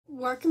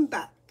Welcome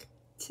back.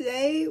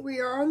 Today we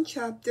are on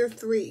Chapter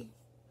 3.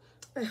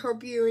 I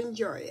hope you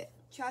enjoy it.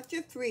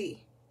 Chapter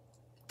 3.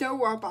 The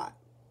Robot.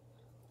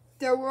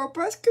 The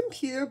robot's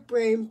computer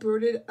brain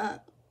booted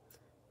up.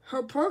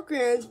 Her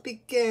programs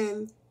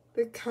began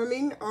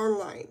becoming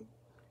online.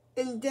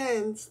 And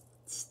then,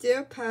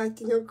 still packed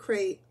in her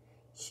crate,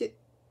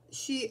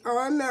 she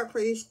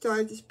automatically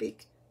started to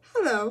speak.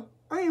 Hello,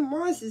 I am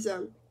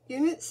Rozism,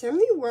 Unit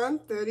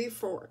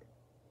 7134.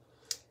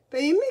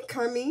 But you may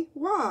call me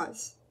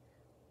Roz.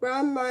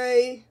 While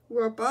my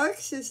robotic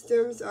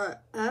systems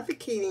are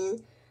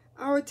advocating,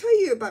 I will tell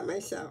you about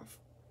myself.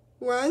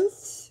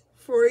 Once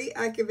fully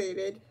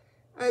activated,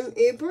 I'm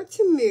able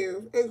to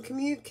move and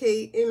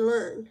communicate and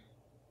learn.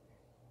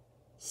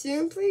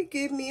 Simply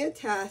give me a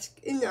task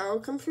and I'll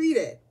complete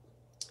it.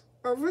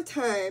 Over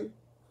time,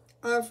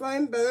 I'll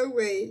find better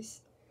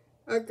ways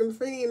of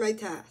completing my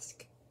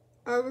task.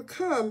 I'll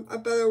become a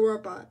better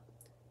robot.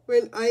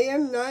 When I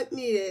am not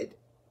needed,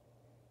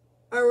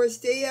 I will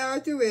stay out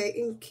of the way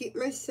and keep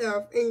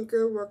myself in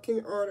good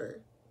working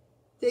order.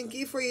 Thank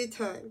you for your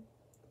time.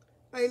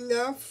 I'm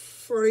now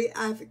fully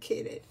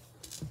advocated.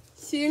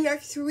 See you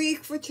next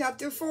week for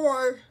Chapter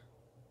 4.